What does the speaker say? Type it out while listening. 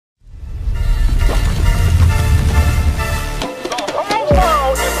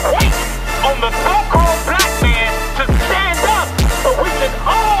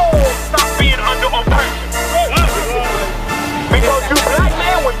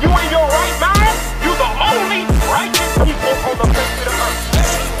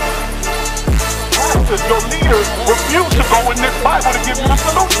able to give you a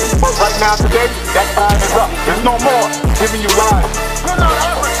solution. But right now, today, that time is up. There's no more giving you lies. You're not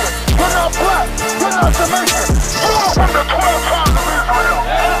African. You're not black. You're not Jamaican. You are from the 12 tribes of Israel.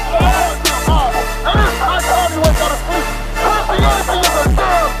 And this high time you ain't gotta sleep. Christianity is a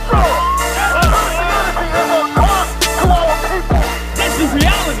damn drug. Christianity is a curse to our people. This is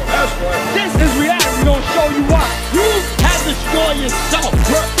reality. That's right. This is reality. We're gonna show you why. You have destroyed yourself.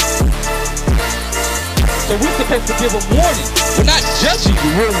 So we're supposed to give a warning. We're not judging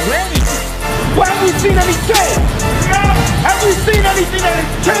you, we're warning you. Well, have we seen any change? Have we seen anything that has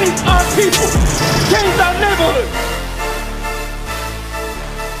changed our people? Changed our neighborhood?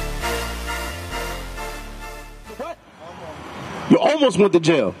 What? You almost went to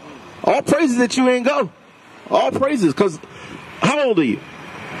jail. All praises that you ain't go. All praises, because how old are you?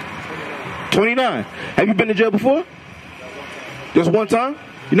 29. Have you been to jail before? Just one time?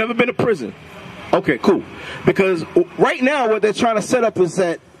 You never been to prison? Okay, cool. Because right now what they're trying to set up is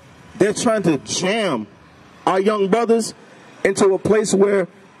that they're trying to jam our young brothers into a place where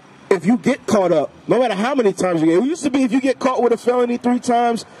if you get caught up, no matter how many times you get, it used to be if you get caught with a felony 3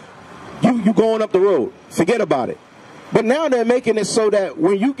 times, you going up the road. Forget about it. But now they're making it so that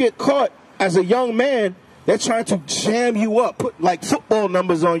when you get caught as a young man, they're trying to jam you up, put like football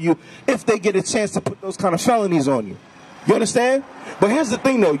numbers on you if they get a chance to put those kind of felonies on you. You understand? But here's the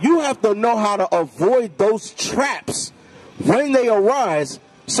thing, though. You have to know how to avoid those traps when they arise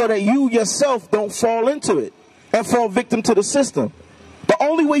so that you yourself don't fall into it and fall victim to the system. The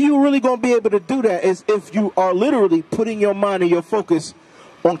only way you're really going to be able to do that is if you are literally putting your mind and your focus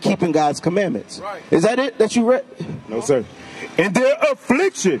on keeping God's commandments. Right. Is that it that you read? No, sir. In their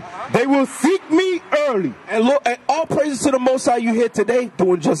affliction, they will seek me early. And look, and all praises to the Most High you here today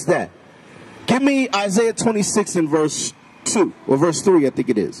doing just that. Give me Isaiah 26 and verse 2, or verse 3, I think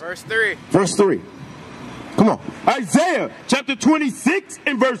it is. Verse 3. Verse 3. Come on. Isaiah chapter 26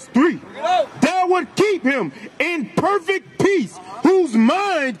 and verse 3. Thou would keep him in perfect peace, whose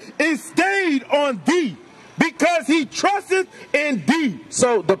mind is stayed on thee, because he trusteth in thee.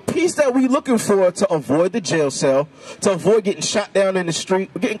 So the peace that we're looking for to avoid the jail cell, to avoid getting shot down in the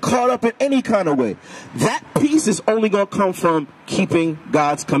street, getting caught up in any kind of way, that peace is only going to come from keeping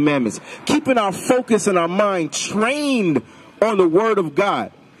God's commandments, keeping our focus and our mind trained on the word of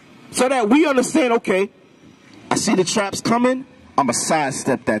God, so that we understand, okay, I see the traps coming, I'm going to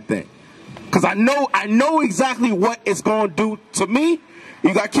sidestep that thing. Because I know exactly what it's going to do to me.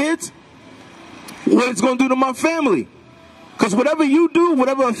 You got kids? What it's going to do to my family. Because whatever you do,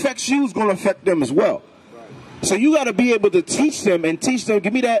 whatever affects you is going to affect them as well. Right. So you got to be able to teach them and teach them.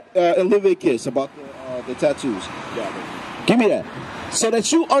 Give me that Olivia kiss about the tattoos. Give me that. So that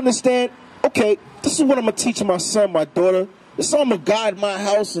you understand, okay, this is what I'm going to teach my son, my daughter. This is how I'm going to guide my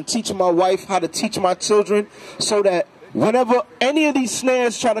house and teach my wife how to teach my children, so that whenever any of these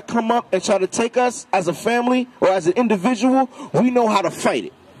snares try to come up and try to take us as a family or as an individual, we know how to fight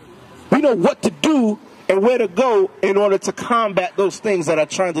it. We know what to do and where to go in order to combat those things that are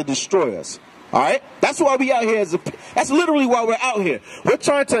trying to destroy us. All right? That's why we out here. That's literally why we're out here. We're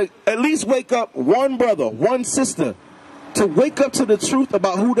trying to at least wake up one brother, one sister, to wake up to the truth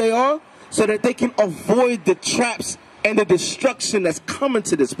about who they are, so that they can avoid the traps and the destruction that's coming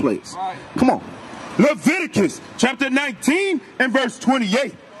to this place. Right. Come on. Leviticus chapter 19 and verse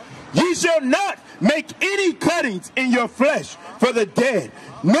 28. Ye shall not make any cuttings in your flesh for the dead,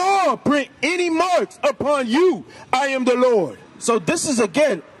 nor print any marks upon you. I am the Lord. So this is,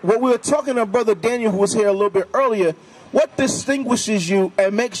 again, what we were talking to Brother Daniel, who was here a little bit earlier. What distinguishes you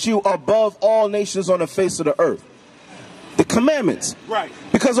and makes you above all nations on the face of the earth? The commandments. Right.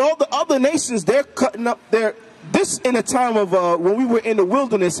 Because all the other nations, they're cutting up their... This in a time of when we were in the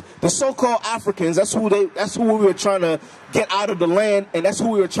wilderness, the so-called Africans, that's who we were trying to get out of the land, and that's who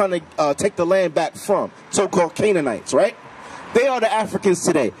we were trying to take the land back from, so-called Canaanites, right? They are the Africans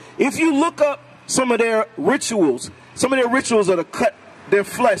today. If you look up some of their rituals are to cut their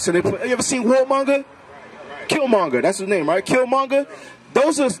flesh, and they put, you ever seen Warmonger? Killmonger, that's his name, right? Killmonger.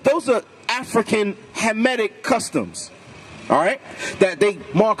 Those are African Hamitic customs. All right, that they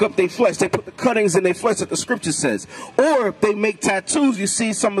mark up their flesh. They put the cuttings in their flesh, that the scripture says. Or they make tattoos. You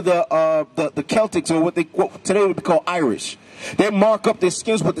see some of the Celtics, or what today would be called Irish. They mark up their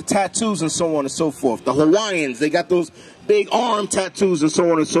skins with the tattoos and so on and so forth. The Hawaiians, they got those big arm tattoos and so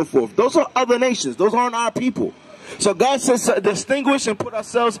on and so forth. Those are other nations. Those aren't our people. So God says to distinguish and put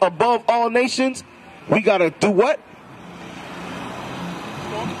ourselves above all nations, we got to do what?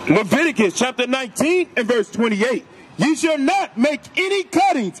 Leviticus chapter 19 and verse 28. Ye shall not make any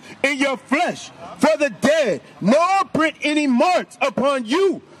cuttings in your flesh for the dead, nor print any marks upon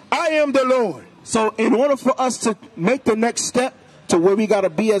you. I am the Lord. So in order for us to make the next step to where we got to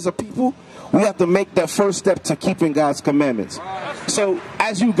be as a people, we have to make that first step to keeping God's commandments. So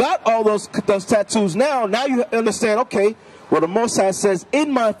as you got all those tattoos now you understand, okay, well, the Most High says,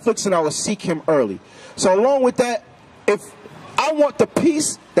 in my affliction I will seek him early. So along with that, if I want the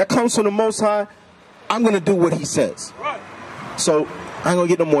peace that comes from the Most High, I'm going to do what he says. So I ain't going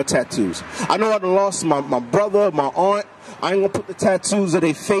to get no more tattoos. I know I done lost my brother, my aunt. I ain't going to put the tattoos of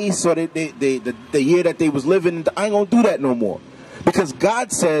their face or the year that they was living. I ain't going to do that no more. Because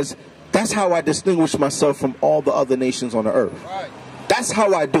God says, that's how I distinguish myself from all the other nations on the earth. That's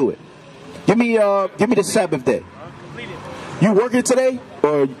how I do it. Give me the Sabbath day. You working today?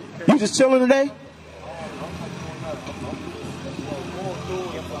 Or you just chilling today?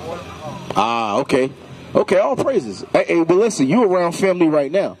 Ah, okay. Okay, all praises. Hey, but listen, you around family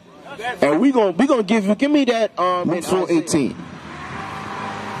right now. And we gonna give me that in 4:18.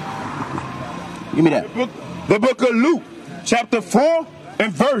 Give me that. The book of Luke, chapter 4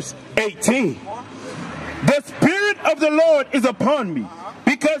 and verse 18. The Spirit of the Lord is upon me,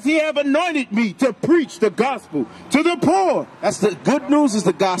 because he have anointed me to preach the gospel to the poor. That's the good news, is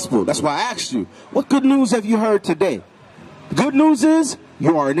the gospel. That's why I asked you, what good news have you heard today? Good news is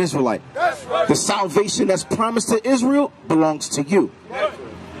you are an Israelite. The salvation that's promised to Israel belongs to you.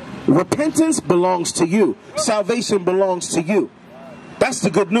 Repentance belongs to you. Salvation belongs to you. That's the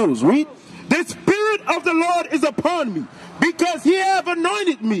good news. Read. The Spirit of the Lord is upon me, because he have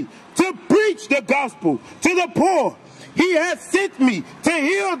anointed me to preach the gospel to the poor. He has sent me to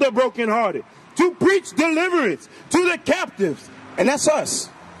heal the brokenhearted, to preach deliverance to the captives. And that's us.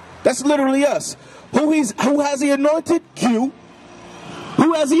 That's literally us. Who has he anointed? You.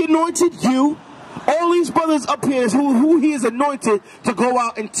 Who has he anointed? You. All these brothers up here is who he is anointed to go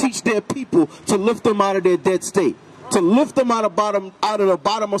out and teach their people, to lift them out of their dead state, to lift them out of the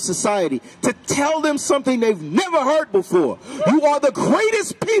bottom of society, to tell them something they've never heard before. You are the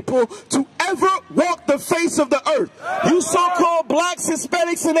greatest people to ever walk the face of the earth. You so-called blacks,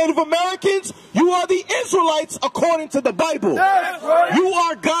 Hispanics, and Native Americans, you are the Israelites according to the Bible. You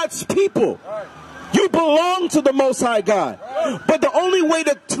are God's people. You belong to the Most High God. But the only way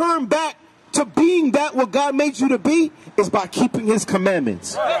to turn back to being that what God made you to be is by keeping his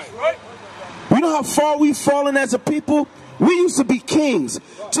commandments. You know how far we've fallen as a people? We used to be kings,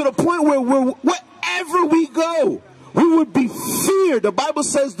 to the point where wherever we go, we would be feared. The Bible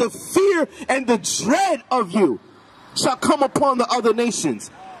says the fear and the dread of you shall come upon the other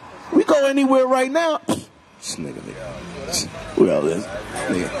nations. We go anywhere right now. This nigga. Well, this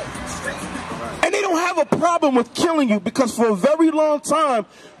nigga. And they don't have a problem with killing you, because for a very long time,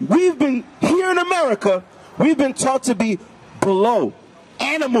 we've been, here in America, we've been taught to be below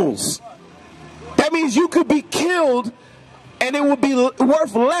animals. That means you could be killed and it would be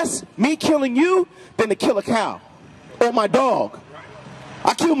worth less me killing you than to kill a cow or my dog.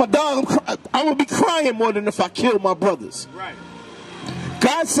 I kill my dog, I would be crying more than if I killed my brothers.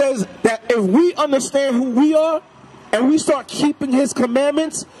 God says that if we understand who we are and we start keeping his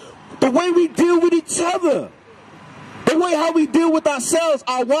commandments, the way we deal with each other, the way how we deal with ourselves,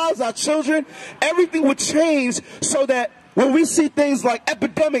 our wives, our children, everything would change, so that when we see things like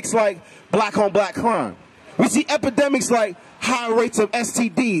epidemics like black on black crime, we see epidemics like high rates of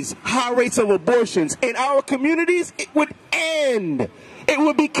STDs, high rates of abortions in our communities, it would end. It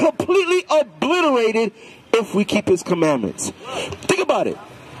would be completely obliterated if we keep his commandments. Think about it.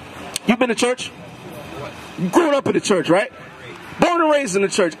 You've been to church? You grew up in the church, right? Born and raised in the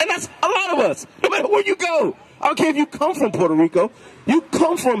church. And that's a lot of us. No matter where you go. I don't care if you come from Puerto Rico. You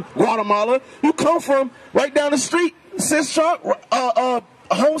come from Guatemala. You come from right down the street, Sister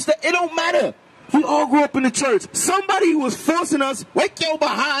Homestead. It don't matter. We all grew up in the church. Somebody was forcing us, wake your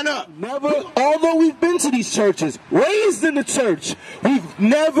behind up. Although we've been to these churches, raised in the church, we've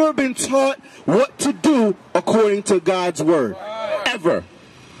never been taught what to do according to God's word. Ever.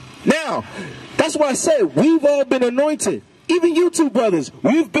 Now, that's why I say we've all been anointed. Even you two brothers,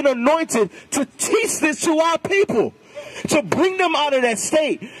 we've been anointed to teach this to our people, to bring them out of that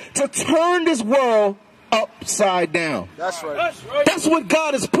state, to turn this world upside down. That's right. That's what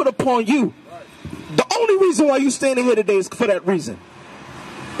God has put upon you. The only reason why you standing here today is for that reason.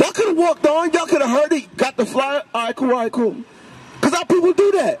 Y'all could have walked on, y'all could have heard it, got the flyer. All right, cool. Because our people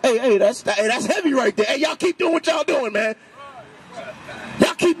do that. Hey, that's heavy right there. Hey, y'all keep doing what y'all doing, man.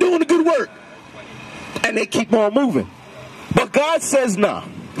 Y'all keep doing the good work. And they keep on moving. But God says, nah,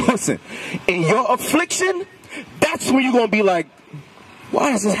 listen, in your affliction, that's when you're going to be like,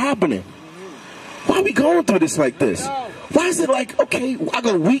 why is this happening? Why are we going through this like this? Why is it like, okay, I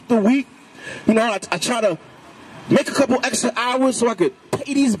go week to week, you know, I try to make a couple extra hours so I could pay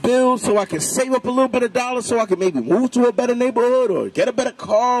pay these bills so I can save up a little bit of dollars so I can maybe move to a better neighborhood or get a better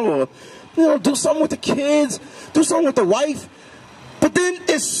car or, you know, do something with the kids, do something with the wife. But then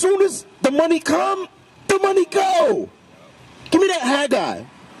as soon as the money come, the money go. Give me that Haggai.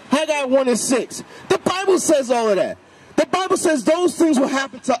 Haggai 1:6. The Bible says all of that. The Bible says those things will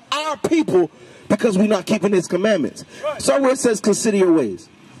happen to our people because we're not keeping his commandments. So where it says consider your ways.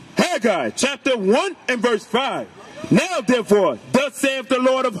 Haggai chapter 1 and verse 5. Now therefore, thus saith the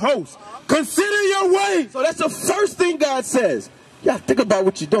Lord of hosts, consider your ways. So that's the first thing God says. Yeah, think about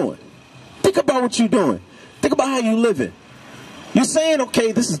what you're doing. Think about what you're doing. Think about how you're living. You're saying,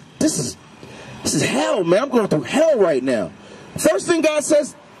 okay, this is hell, man. I'm going through hell right now. First thing God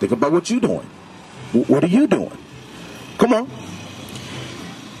says, think about what you're doing. What are you doing? Come on.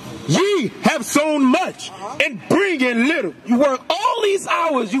 Ye have sown much and bring in little. You work all these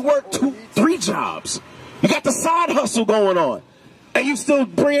hours. You work 2, 3 jobs. You got the side hustle going on. And you still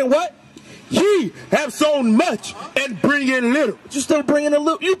bring what? Ye have sown much and bring in little. But you still bring in a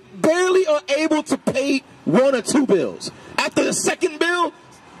little. You barely are able to pay 1 or 2 bills. After the second bill,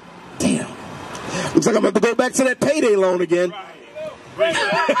 damn. Looks like I'm going to have to go back to that payday loan again. Right.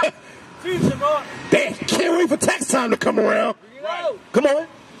 Damn, can't wait for tax time to come around. Come on.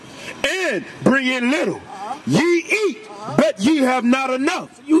 And bring in little. Ye eat, but ye have not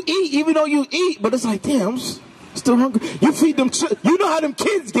enough. You eat, even though you eat, but it's like, damn, I'm still hungry. You feed them, you know how them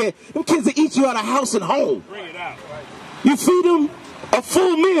kids get. Them kids that eat you out of house and home. Bring it out. You feed them a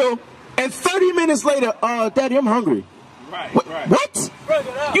full meal, and 30 minutes later, Daddy, I'm hungry. Right.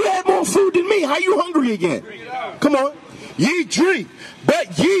 What? You had more food than me. How you hungry again? Come on. Ye drink,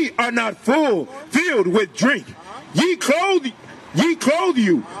 but ye are not filled with drink. Ye clothe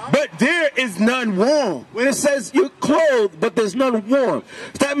you, but there is none warm. When it says you're clothed, but there's none warm,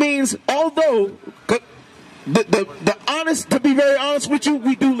 that means although to be very honest with you,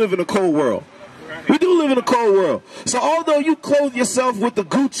 we do live in a cold world. We do live in a cold world. So although you clothe yourself with the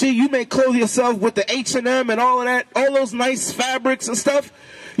Gucci, you may clothe yourself with the H&M and all of that, all those nice fabrics and stuff,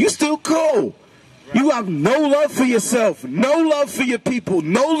 you still cold. You have no love for yourself, no love for your people,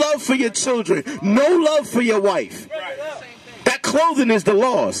 no love for your children, no love for your wife. That clothing is the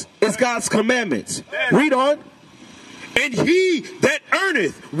laws. It's God's commandments. Read on. And he that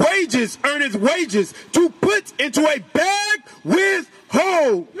earneth wages to put into a bag with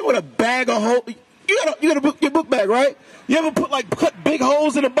holes. You know what a bag of holes? You got your book bag, right? You ever cut big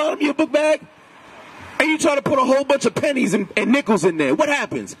holes in the bottom of your book bag? And you try to put a whole bunch of pennies and nickels in there. What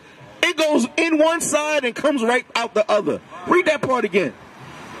happens? It goes in one side and comes right out the other. Read that part again.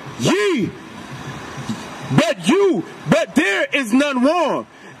 But there is none warm.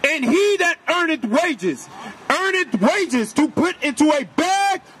 And he that earneth wages to put into a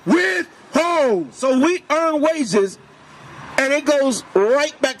bag with holes. So we earn wages, and it goes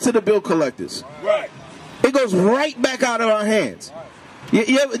right back to the bill collectors. Right. It goes right back out of our hands.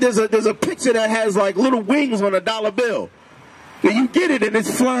 There's a picture that has like little wings on a dollar bill. And you get it, and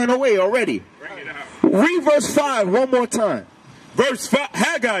it's flying away already. Bring it out. Read verse 5 one more time. Verse 5,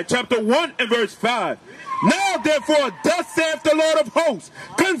 Haggai chapter 1 and verse 5. Now therefore, thus saith the Lord of hosts,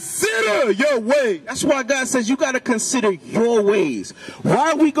 consider your ways. That's why God says you got to consider your ways.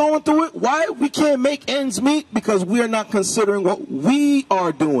 Why are we going through it? Why we can't make ends meet? Because we are not considering what we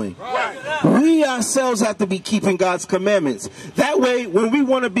are doing. Right. We ourselves have to be keeping God's commandments. That way, when we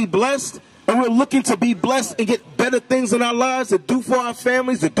want to be blessed, and we're looking to be blessed and get better things in our lives to do for our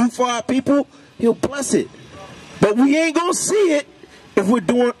families, to do for our people, he'll bless it. But we ain't going to see it if we're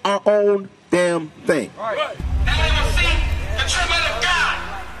doing our own damn thing. Right. Now they will see the true men of God.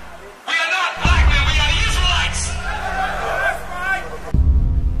 We are not black men, we are Israelites. That's right.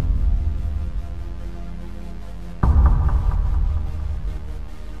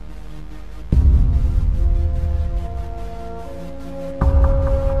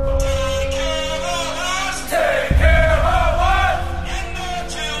 Take care of us. And our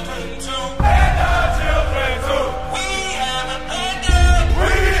children too. And our children too. We have abandoned.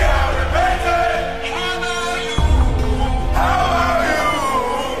 How about you? How about you?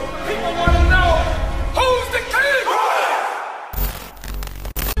 People want to know who's the king.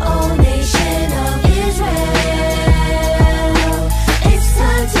 O nation of Israel, it's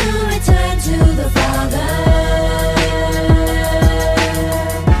time to return to the Father.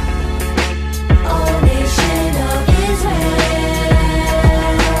 O nation of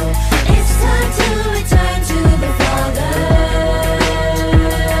Israel, it's time to return to the Father.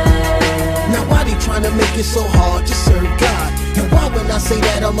 Now why they trying to make it so hard to serve God? And why when I say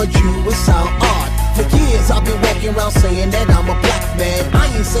that I'm a Jew it sound odd? For years I've been walking around saying that I'm a black man. I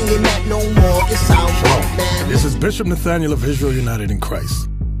ain't saying that no more. It sounds wrong, man. This is Bishop Nathaniel of Israel United in Christ.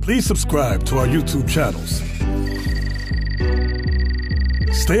 Please subscribe to our YouTube channels.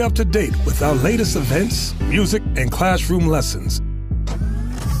 Stay up to date with our latest events, music, and classroom lessons.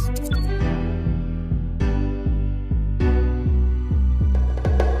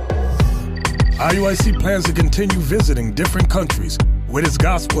 IUIC plans to continue visiting different countries where this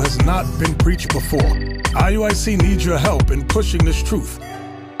gospel has not been preached before. IUIC needs your help in pushing this truth.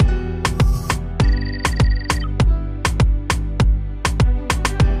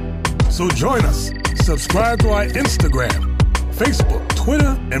 So join us. Subscribe to our Instagram, Facebook,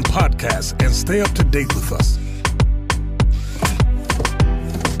 Twitter, and podcasts, and stay up to date with us.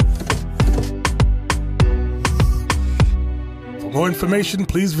 For more information,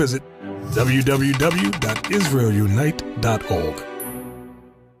 please visit www.israelunite.org.